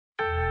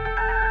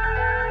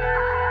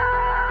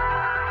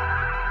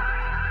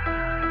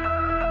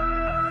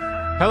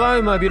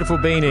Hello, my beautiful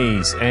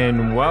beanies,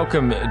 and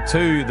welcome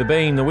to The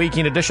Bean, the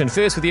weekend edition.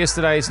 First with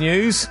yesterday's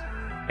news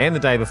and the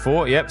day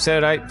before. Yep,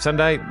 Saturday,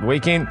 Sunday,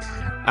 weekend.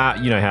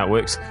 You know how it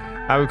works.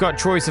 We've got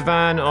Troye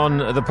Sivan on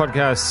the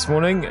podcast this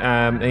morning.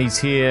 He's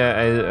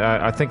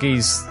here, I think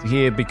he's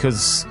here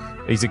because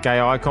he's a gay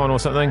icon or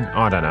something.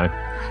 I don't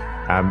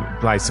know.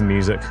 Play some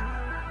music.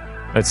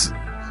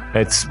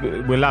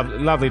 We're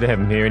lovely to have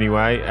him here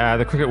anyway.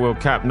 The Cricket World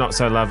Cup, not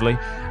so lovely.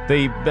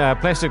 The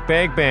plastic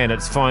bag ban,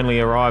 it's finally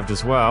arrived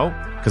as well,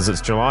 because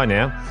it's July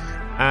now.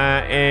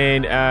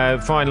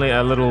 And finally,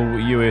 a little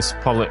US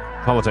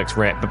politics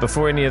wrap. But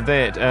before any of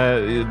that,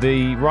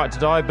 the Right to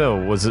Die bill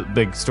was a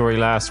big story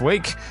last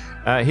week.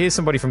 Here's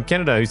somebody from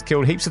Canada who's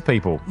killed heaps of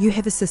people. You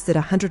have assisted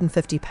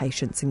 150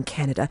 patients in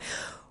Canada.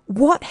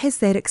 What has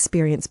that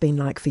experience been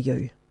like for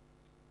you?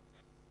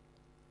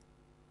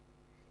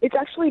 It's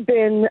actually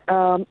been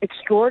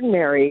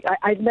extraordinary.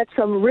 I've met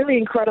some really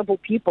incredible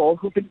people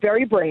who've been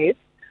very brave,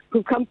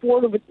 who've come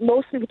forward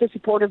mostly with the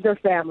support of their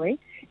family,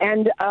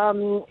 and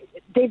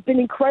they've been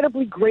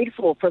incredibly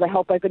grateful for the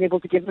help I've been able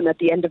to give them at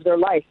the end of their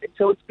life. And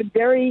so it's been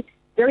very,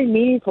 very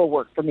meaningful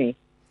work for me.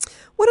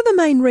 What are the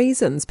main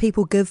reasons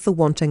people give for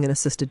wanting an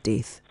assisted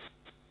death?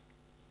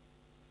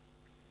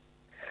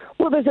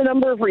 Well, there's a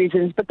number of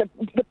reasons, but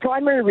the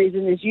primary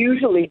reason is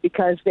usually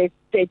because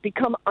they've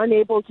become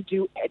unable to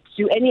do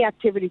any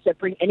activities that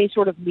bring any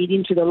sort of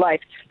meaning to their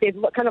life. They've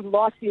kind of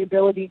lost the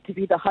ability to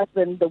be the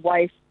husband, the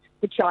wife,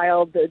 the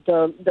child,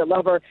 the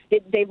lover.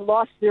 They've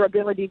lost their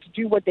ability to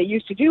do what they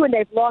used to do, and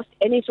they've lost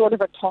any sort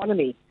of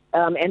autonomy.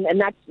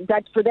 And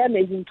that for them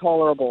is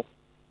intolerable.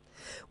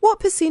 What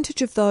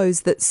percentage of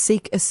those that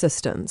seek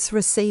assistance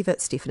receive it,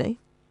 Stephanie?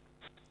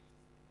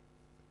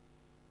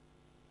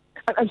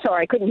 I'm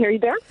sorry, I couldn't hear you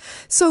there.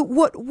 So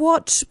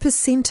what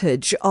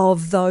percentage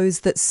of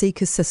those that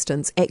seek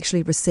assistance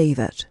actually receive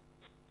it?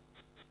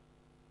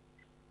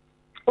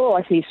 Oh,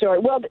 I see. Sorry.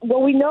 Well,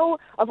 we know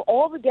of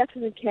all the deaths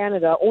in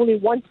Canada, only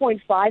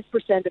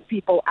 1.5% of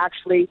people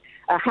actually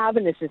have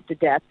an assisted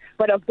death.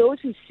 But of those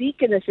who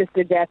seek an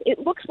assisted death, it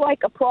looks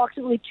like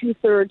approximately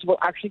 2/3 will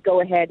actually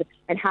go ahead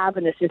and have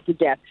an assisted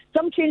death.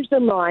 Some change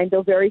their mind,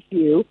 though very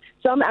few.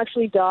 Some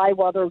actually die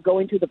while they're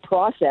going through the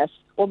process,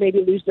 or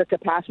maybe lose their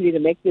capacity to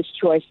make this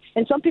choice.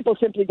 And some people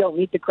simply don't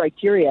meet the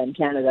criteria in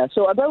Canada.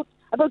 So about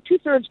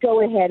 2/3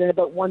 go ahead and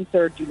about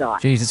 1/3 do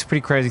not. Geez, it's a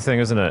pretty crazy thing,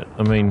 isn't it?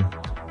 I mean,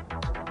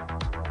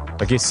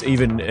 I guess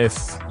even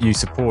if you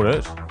support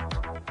it,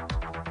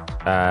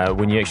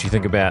 when you actually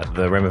think about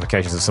the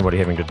ramifications of somebody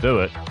having to do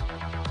it,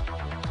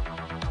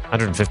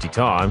 150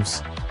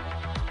 times.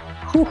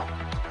 Whew.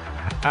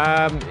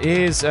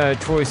 Here's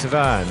Troye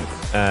Sivan,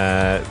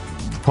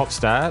 pop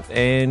star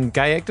and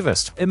gay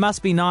activist. It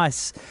must be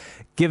nice,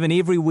 given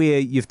everywhere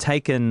you've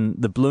taken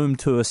the Bloom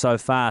Tour so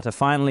far, to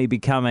finally be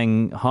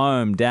coming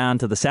home down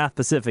to the South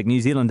Pacific, New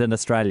Zealand and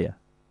Australia.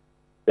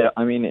 Yeah,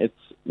 I mean, it's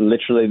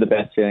literally the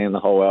best feeling in the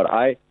whole world.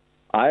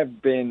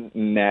 I've been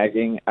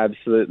nagging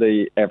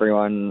absolutely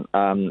everyone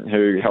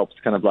who helps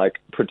kind of like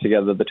put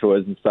together the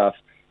tours and stuff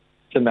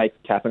to make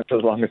it happen for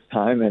the longest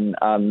time.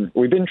 And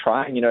we've been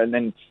trying, and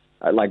then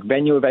like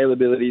venue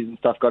availabilities and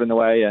stuff got in the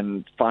way,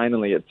 and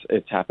finally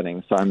it's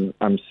happening. So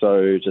I'm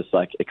so just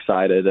like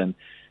excited, and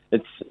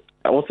it's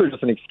also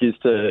just an excuse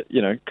to,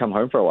 come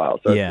home for a while.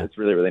 So yeah. It's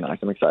really, really nice.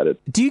 I'm excited.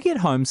 Do you get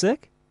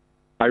homesick?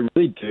 I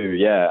really do.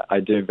 Yeah,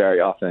 I do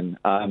very often.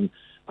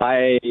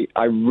 I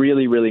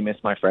really, really miss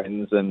my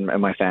friends and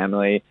my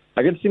family.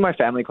 I get to see my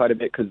family quite a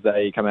bit because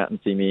they come out and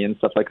see me and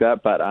stuff like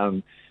that. But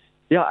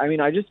yeah, I mean,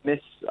 I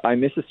miss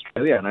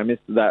Australia, and I miss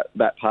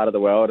that part of the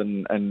world.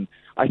 And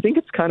I think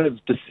it's kind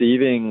of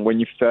deceiving when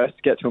you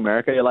first get to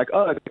America. You're like,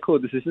 oh, cool,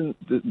 this isn't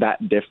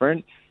that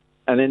different.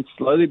 And then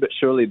slowly but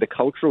surely, the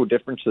cultural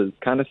differences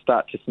kind of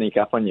start to sneak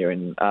up on you.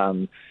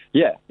 And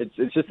yeah, it's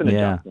just an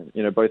adjustment.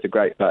 Both are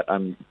great, but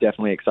I'm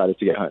definitely excited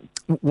to get home.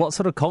 What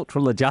sort of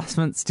cultural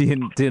adjustments do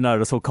you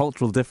notice, or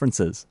cultural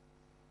differences?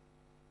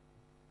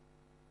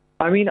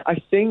 I mean, I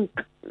think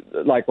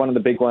like one of the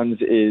big ones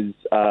is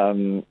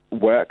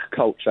work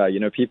culture.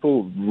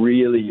 People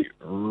really,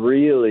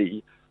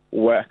 really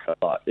work a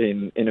lot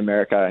in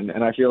America,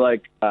 and I feel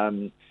like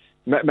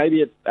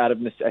maybe it's out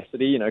of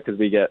necessity, because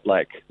we get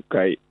like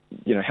great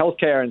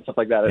healthcare and stuff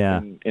like that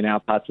in our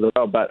parts of the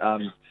world, but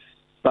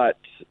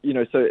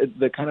so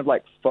the kind of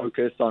like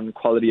focus on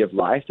quality of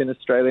life in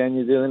Australia and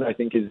New Zealand, I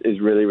think is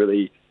really,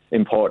 really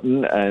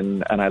important,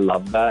 and I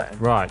love that.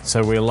 Right,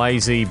 so we're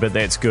lazy, but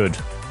that's good.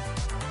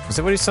 Is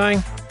that what he's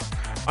saying?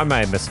 I may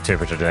have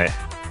misinterpreted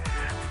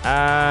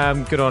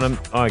that. Good on him.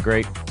 I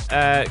agree.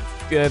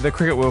 The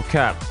Cricket World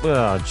Cup.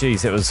 Oh,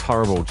 geez, that was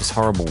horrible. Just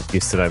horrible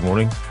yesterday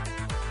morning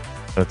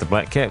with the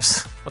Black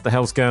Caps. What the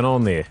hell's going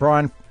on there?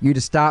 Brian, you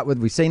to start with.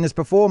 We've seen this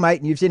before, mate,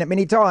 and you've seen it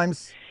many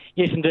times.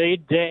 Yes,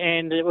 indeed,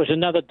 and it was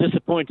another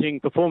disappointing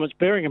performance.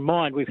 Bearing in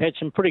mind, we've had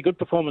some pretty good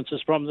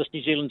performances from this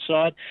New Zealand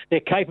side. They're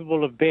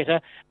capable of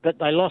better, but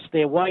they lost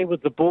their way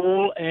with the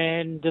ball,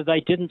 and they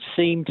didn't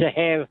seem to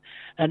have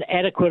an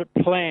adequate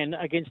plan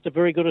against a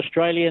very good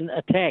Australian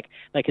attack.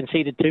 They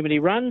conceded too many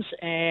runs,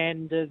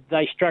 and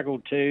they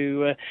struggled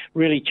to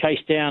really chase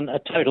down a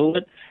total.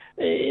 But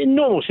in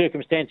normal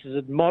circumstances,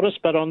 it's modest,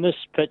 but on this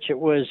pitch, it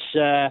was,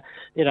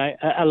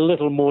 a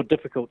little more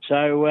difficult.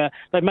 So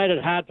they've made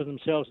it hard for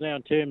themselves now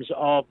in terms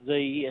of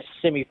the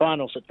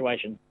semi-final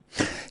situation.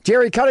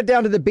 Jerry, cut it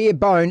down to the bare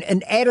bone.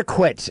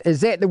 Inadequate,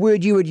 is that the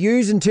word you would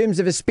use in terms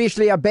of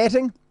especially our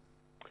batting?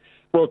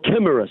 Well,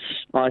 timorous,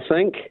 I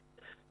think.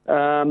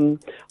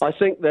 I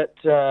think that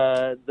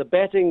the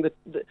batting,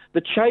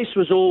 the chase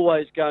was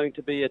always going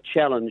to be a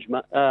challenge,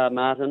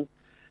 Martin.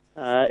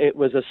 It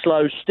was a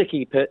slow,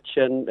 sticky pitch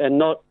and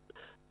not,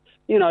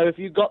 if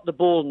you got the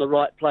ball in the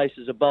right place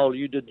as a bowler,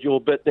 you did your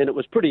bit, then it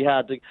was pretty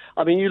hard to...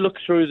 I mean, you look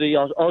through the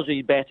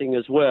Aussie batting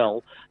as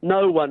well,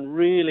 no one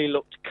really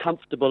looked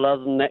comfortable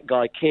other than that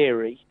guy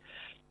Carey,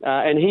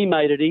 and he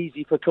made it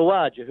easy for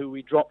Khawaja, who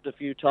we dropped a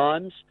few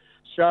times.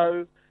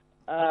 So,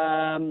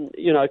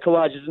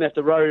 Khawaja didn't have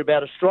to worry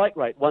about a strike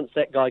rate once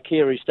that guy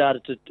Carey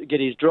started to get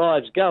his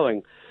drives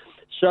going.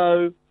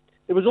 So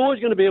it was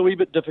always going to be a wee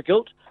bit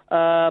difficult.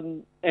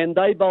 And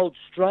they bowled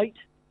straight,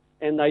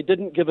 and they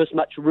didn't give us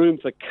much room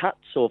for cuts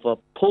or for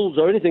pulls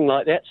or anything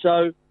like that.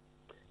 So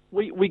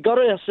we got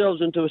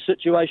ourselves into a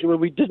situation where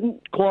we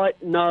didn't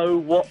quite know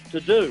what to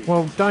do.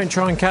 Well, don't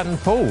try and cut and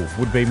pull,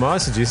 would be my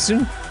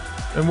suggestion.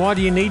 And why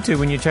do you need to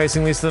when you're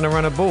chasing less than a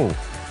run a ball?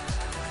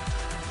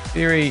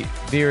 Very,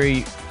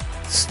 very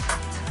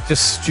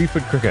just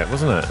stupid cricket,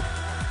 wasn't it?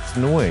 It's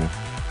annoying.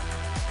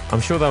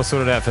 I'm sure they'll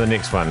sort it out for the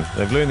next one.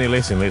 They've learned their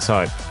lesson, let's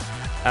hope.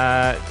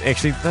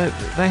 Actually,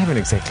 they haven't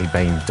exactly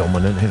been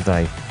dominant, have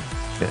they?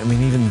 I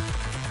mean, even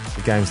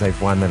the games they've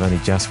won, they've only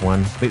just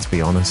won. Let's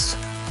be honest.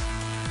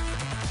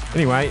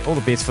 Anyway, all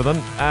the best for them.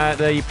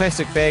 The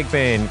plastic bag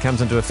ban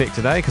comes into effect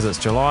today because it's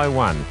July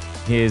 1.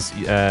 Here's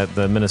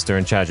the minister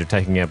in charge of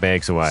taking our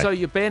bags away. So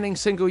you're banning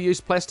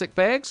single-use plastic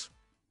bags?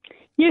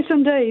 Yes,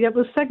 indeed. It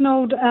was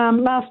signalled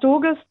last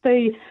August.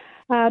 The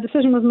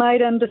decision was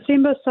made in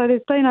December, so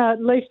there's been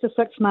at least a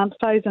 6-month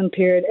phase-in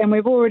period, and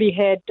we've already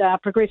had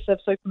progressive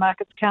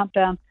supermarkets count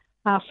down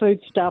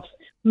foodstuffs,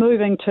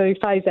 moving to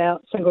phase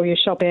out single-use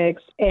shop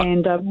bags,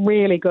 and a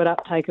really good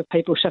uptake of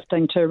people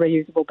shifting to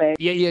reusable bags.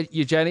 Yeah,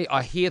 Janie,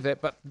 I hear that,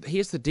 but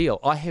here's the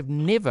deal. I have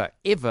never,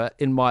 ever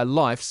in my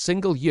life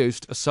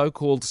single-used a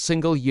so-called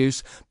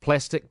single-use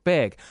plastic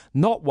bag.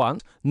 Not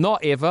once,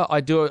 not ever.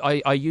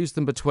 I use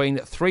them between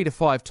 3 to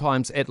 5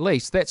 times at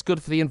least. That's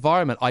good for the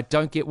environment. I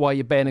don't get why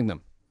you're banning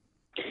them.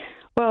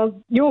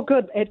 Well, you're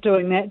good at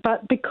doing that,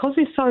 but because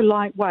they're so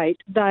lightweight,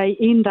 they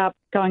end up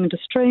going into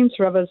streams,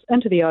 rivers,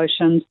 into the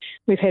oceans.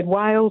 We've had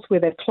whales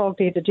where they've clogged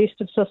their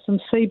digestive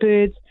systems,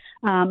 seabirds,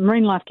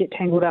 marine life get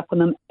tangled up in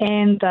them,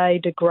 and they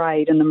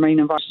degrade in the marine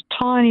environment.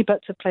 Tiny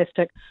bits of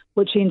plastic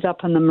which ends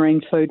up in the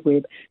marine food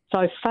web.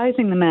 So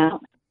phasing them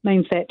out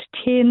means that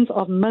tens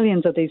of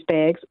millions of these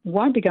bags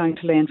won't be going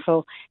to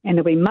landfill, and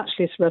there'll be much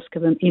less risk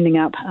of them ending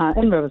up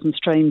in rivers and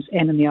streams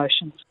and in the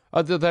oceans.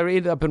 Do they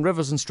end up in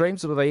rivers and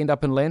streams, or do they end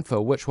up in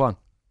landfill? Which one?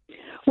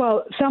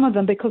 Well, some of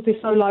them, because they're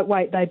so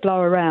lightweight, they blow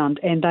around,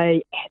 and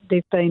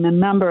there've been a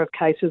number of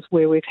cases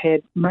where we've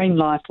had marine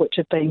life which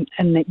have been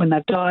when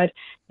they've died.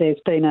 There's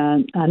been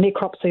a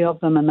necropsy of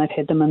them, and they've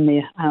had them in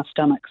their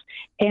stomachs,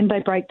 and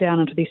they break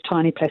down into these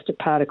tiny plastic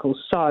particles.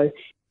 So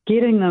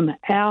getting them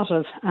out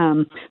of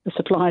the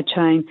supply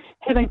chain,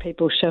 having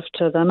people shift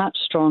to the much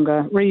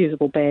stronger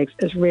reusable bags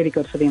is really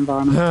good for the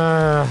environment.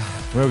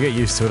 We'll get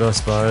used to it, I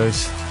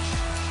suppose.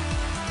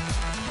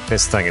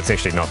 That's the thing, it's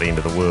actually not the end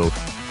of the world.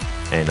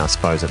 And I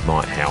suppose it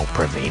might help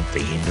prevent the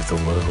end of the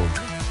world.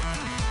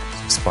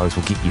 I suppose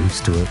we'll get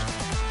used to it.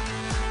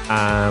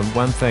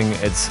 One thing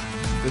it's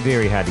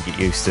very hard to get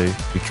used to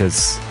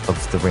because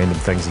of the random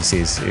things he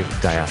says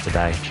day after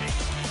day.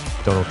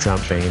 Donald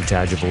Trump being in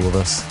charge of all of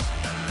us.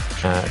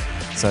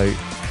 So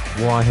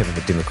why haven't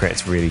the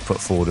Democrats really put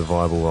forward a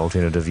viable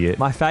alternative yet?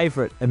 My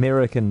favourite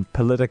American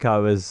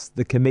politico is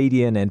the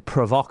comedian and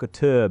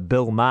provocateur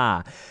Bill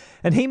Maher.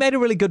 And he made a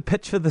really good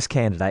pitch for this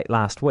candidate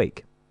last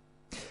week.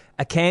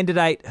 A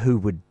candidate who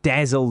would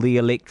dazzle the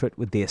electorate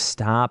with their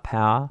star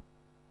power.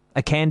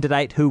 A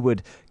candidate who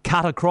would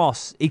cut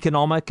across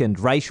economic and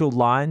racial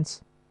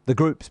lines, the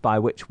groups by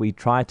which we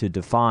try to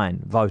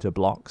define voter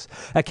blocks.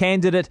 A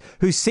candidate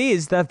who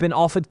says they've been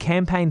offered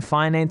campaign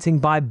financing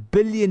by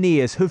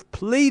billionaires who've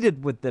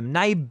pleaded with them,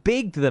 nay,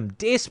 begged them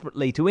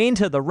desperately to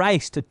enter the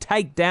race to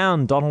take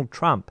down Donald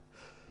Trump.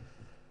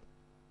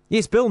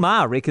 Yes, Bill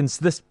Maher reckons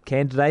this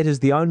candidate is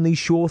the only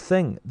sure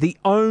thing, the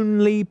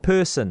only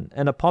person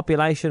in a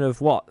population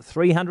of,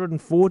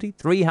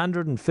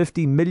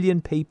 350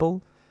 million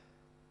people,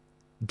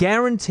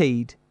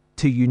 guaranteed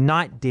to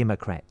unite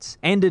Democrats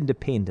and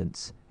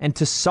independents and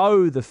to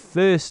sow the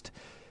first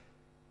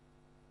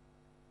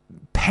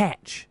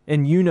patch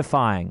in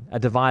unifying a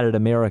divided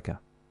America.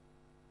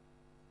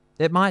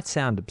 It might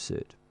sound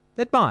absurd.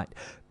 It might.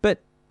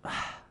 But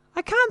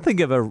I can't think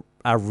of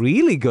a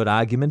really good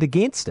argument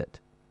against it.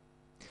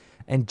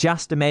 And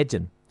just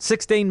imagine,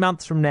 16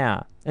 months from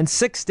now, in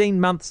 16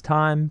 months'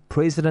 time,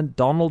 President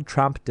Donald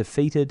Trump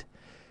defeated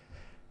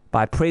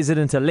by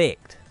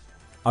President-elect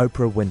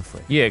Oprah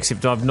Winfrey. Yeah,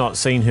 except I've not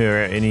seen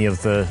her at any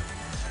of the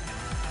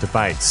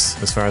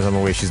debates. As far as I'm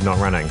aware, she's not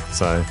running.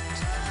 So,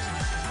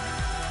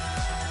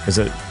 is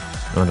it?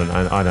 I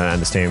don't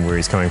understand where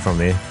he's coming from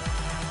there.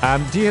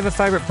 Do you have a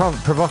favourite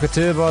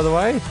provocateur, by the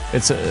way?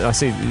 I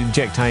see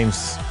Jack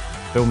Thames,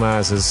 Bill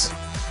Maher's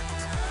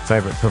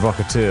favourite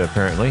provocateur,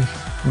 apparently.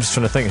 I'm just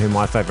trying to think who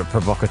my favourite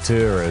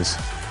provocateur is.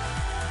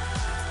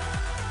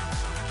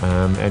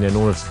 And in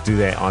order to do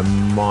that, I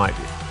might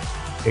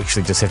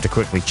actually just have to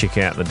quickly check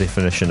out the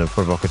definition of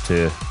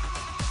provocateur.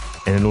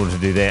 And in order to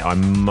do that, I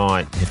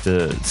might have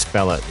to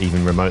spell it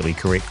even remotely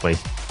correctly.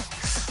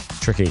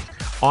 Tricky.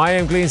 I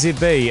am Glenn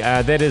ZB.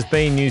 That has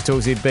been News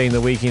Talk ZB in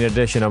the weekend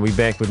edition. I'll be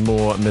back with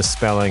more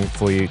misspelling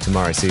for you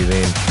tomorrow. See you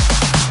then.